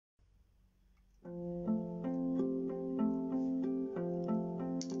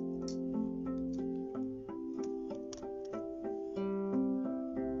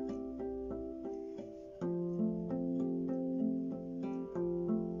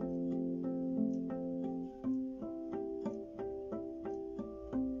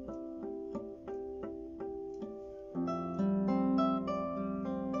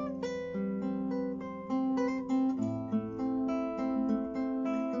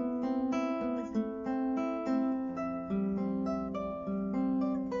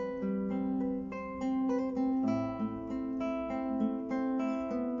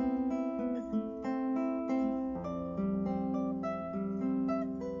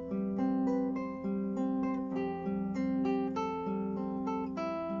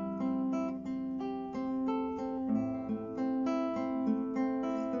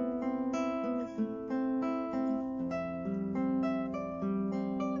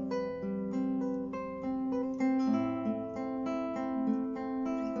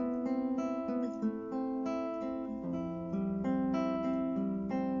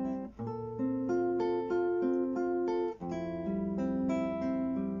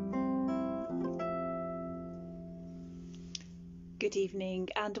Good evening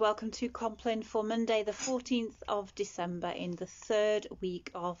and welcome to Compline for Monday the 14th of December in the third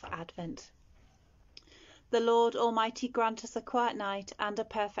week of Advent. The Lord Almighty grant us a quiet night and a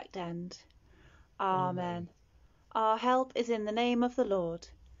perfect end. Amen. Our help is in the name of the Lord,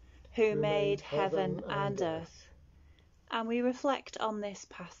 who made heaven and earth. And we reflect on this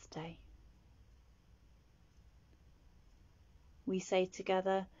past day. We say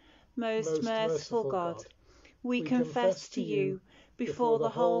together, Most merciful God, we confess to you before the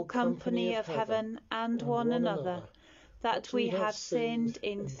whole company of heaven and one another that we have sinned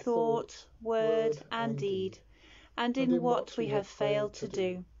in thought, word and deed, and in what we have failed to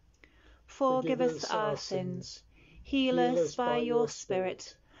do. Forgive us our sins, heal us by your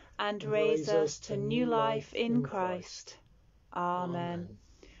Spirit, and raise us to new life in Christ. Amen.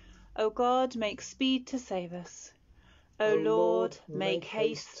 O God, make speed to save us. O Lord, make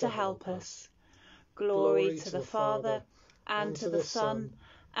haste to help us. Glory to the Father, and to the Son,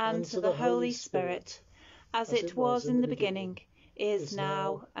 and to the Holy Spirit, as it was in the beginning, is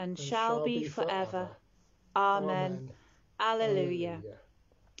now, and shall be forever. Amen. Alleluia.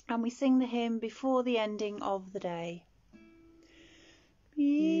 And we sing the hymn before the ending of the day.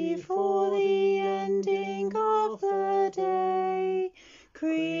 Before the ending of the day,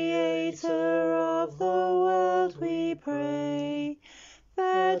 Creator of the world, we pray,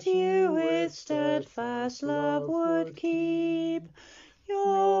 that you with steadfast love would keep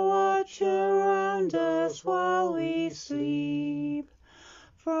your watch around us while we sleep.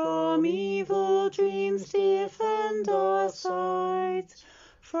 From evil dreams defend our sight,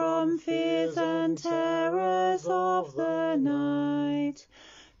 from fears and terrors of the night.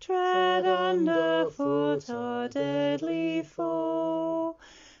 Tread underfoot our deadly foe,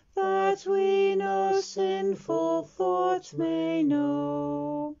 that we no sinful thought may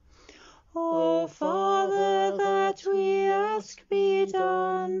know. O Father, that we ask be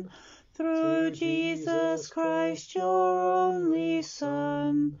done, through Jesus Christ, your only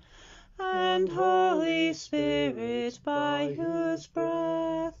Son, and Holy Spirit, by whose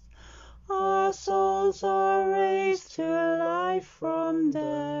breath our souls are raised to life from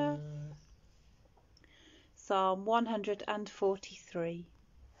death. Psalm 143.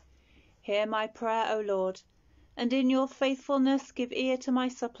 Hear my prayer, O Lord, and in your faithfulness give ear to my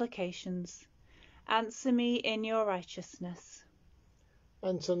supplications. Answer me in your righteousness.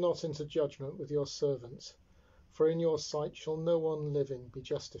 Enter not into judgment with your servants, for in your sight shall no one living be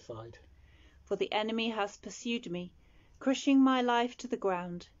justified. For the enemy has pursued me, crushing my life to the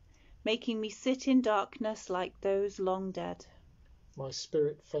ground, making me sit in darkness like those long dead. My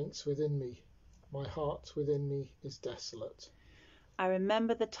spirit faints within me, my heart within me is desolate. I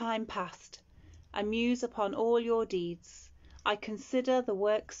remember the time past, I muse upon all your deeds, I consider the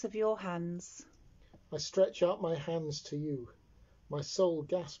works of your hands. I stretch out my hands to you, my soul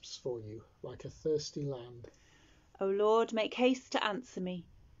gasps for you like a thirsty land. O Lord, make haste to answer me,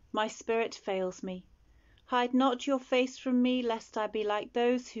 my spirit fails me. Hide not your face from me, lest I be like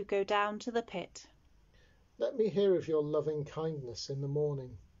those who go down to the pit. Let me hear of your loving kindness in the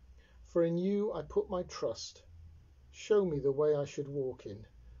morning, for in you I put my trust. Show me the way I should walk in,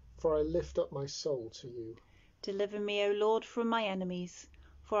 for I lift up my soul to you. Deliver me, O Lord, from my enemies,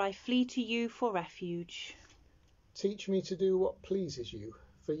 for I flee to you for refuge. Teach me to do what pleases you,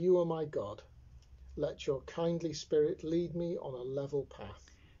 for you are my God. Let your kindly spirit lead me on a level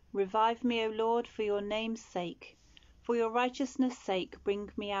path. Revive me, O Lord, for your name's sake. For your righteousness' sake, bring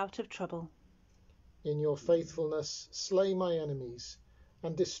me out of trouble. In your faithfulness, slay my enemies,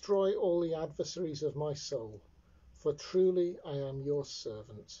 and destroy all the adversaries of my soul. For truly I am your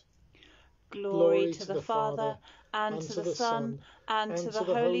servant. Glory to the Father, and to the Son, and to the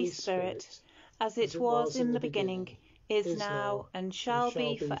Holy Spirit, as it was in the beginning, is now, and shall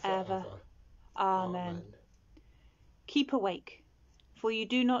be forever. Amen. Keep awake, for you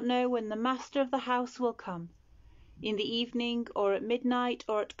do not know when the master of the house will come, in the evening, or at midnight,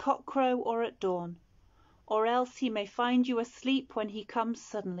 or at cockcrow, or at dawn, or else he may find you asleep when he comes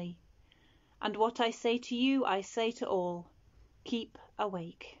suddenly. And what I say to you, I say to all, keep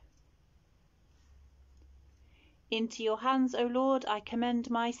awake. Into your hands, O Lord, I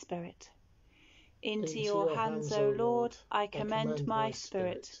commend my spirit. Into your hands, O Lord, I commend my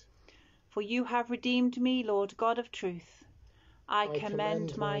spirit. For you have redeemed me, Lord God of truth. I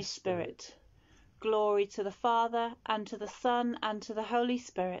commend my spirit. Glory to the Father, and to the Son, and to the Holy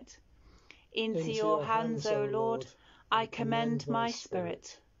Spirit. Into your hands, O Lord, I commend my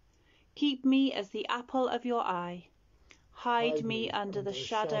spirit. Keep me as the apple of your eye. Hide me under the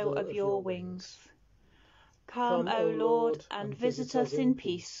shadow of your wings. Come, O Lord, and visit us in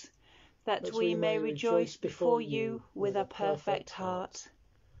peace. that we may rejoice before you with a perfect heart.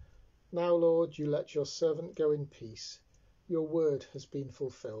 Now, Lord, you let your servant go in peace. Your word has been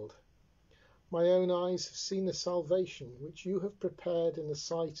fulfilled. My own eyes have seen the salvation which you have prepared in the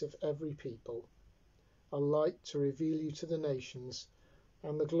sight of every people, a light to reveal you to the nations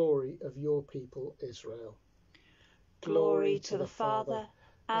and the glory of your people Israel. Glory to the Father,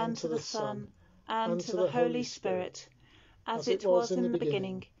 and to the Son, and to the Holy Spirit, as it was in the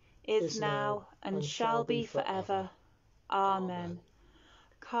beginning, is now, and shall be forever. Amen.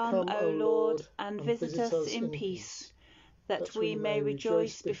 Come, O Lord, and visit us in peace, that we may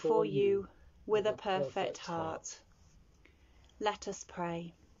rejoice before you with a perfect heart. Let us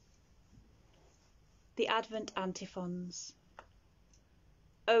pray. The Advent Antiphons.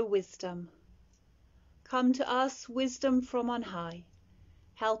 O wisdom, come to us, wisdom from on high.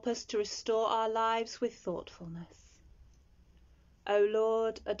 Help us to restore our lives with thoughtfulness. O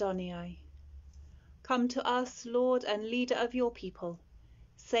Lord Adonai, come to us, Lord and leader of your people.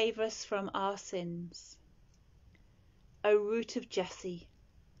 Save us from our sins. O root of Jesse,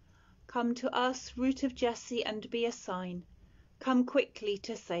 come to us, root of Jesse, and be a sign. Come quickly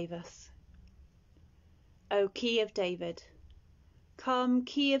to save us. O key of David, come,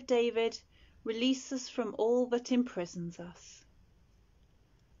 key of David, release us from all that imprisons us.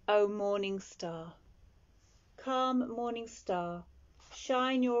 O morning star, come, morning star,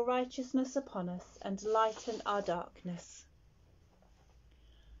 shine your righteousness upon us and lighten our darkness.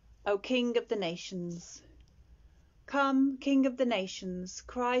 O King of the nations, come, King of the nations,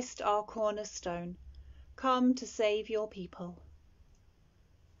 Christ our cornerstone, come to save your people.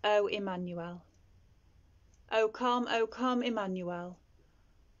 O Emmanuel, O come, Emmanuel,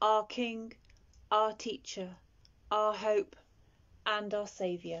 our King, our teacher, our hope, and our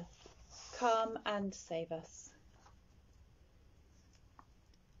Saviour, come and save us.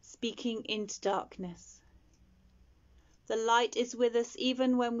 Speaking into darkness. The light is with us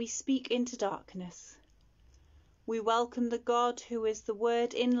even when we speak into darkness. We welcome the God who is the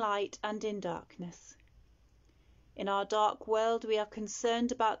Word in light and in darkness. In our dark world, we are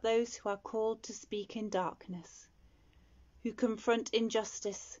concerned about those who are called to speak in darkness, who confront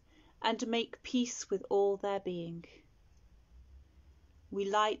injustice and make peace with all their being. We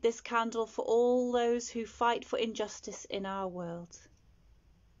light this candle for all those who fight for injustice in our world.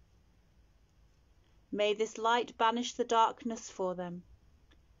 May this light banish the darkness for them.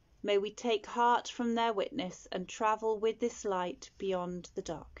 May we take heart from their witness and travel with this light beyond the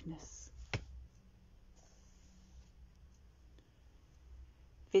darkness.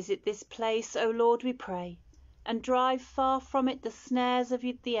 Visit this place, O Lord, we pray, and drive far from it the snares of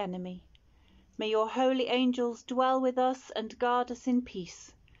the enemy. May your holy angels dwell with us and guard us in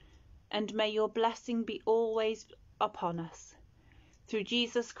peace, and may your blessing be always upon us. Through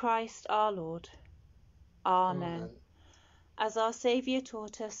Jesus Christ our Lord. Amen. As our Saviour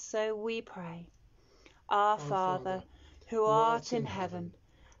taught us, so we pray. Our Father, who art in heaven,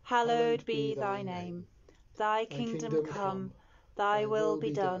 hallowed be thy name. Thy kingdom come, thy will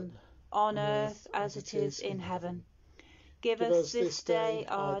be done, on earth as it is in heaven. Give us this day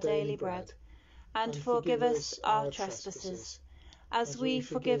our daily bread, and forgive us our trespasses, as we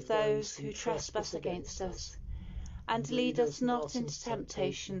forgive those who trespass against us. And lead us not into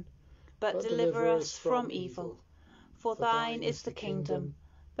temptation, but deliver us from evil. For thine is the kingdom,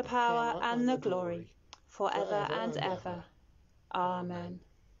 the power, and the glory, for ever and ever. Amen.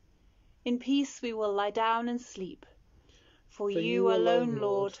 In peace we will lie down and sleep. For you alone,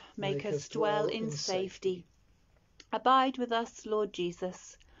 Lord, make us dwell in safety. Abide with us, Lord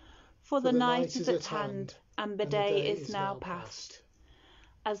Jesus, for the night is at hand, and the day is now past.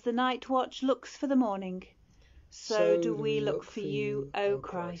 As the night watch looks for the morning, so do we look for you, O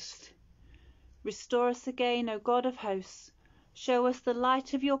Christ. Restore us again, O God of hosts. Show us the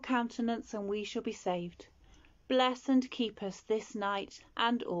light of your countenance, and we shall be saved. Bless and keep us this night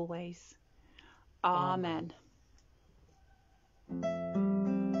and always. Amen.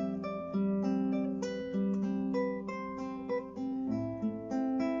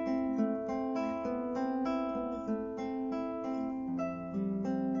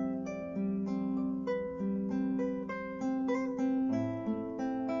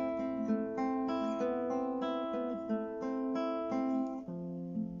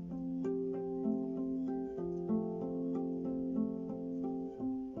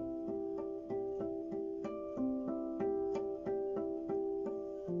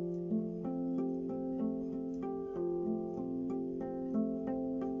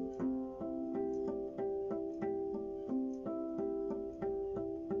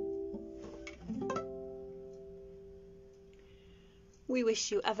 We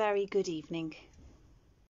wish you a very good evening.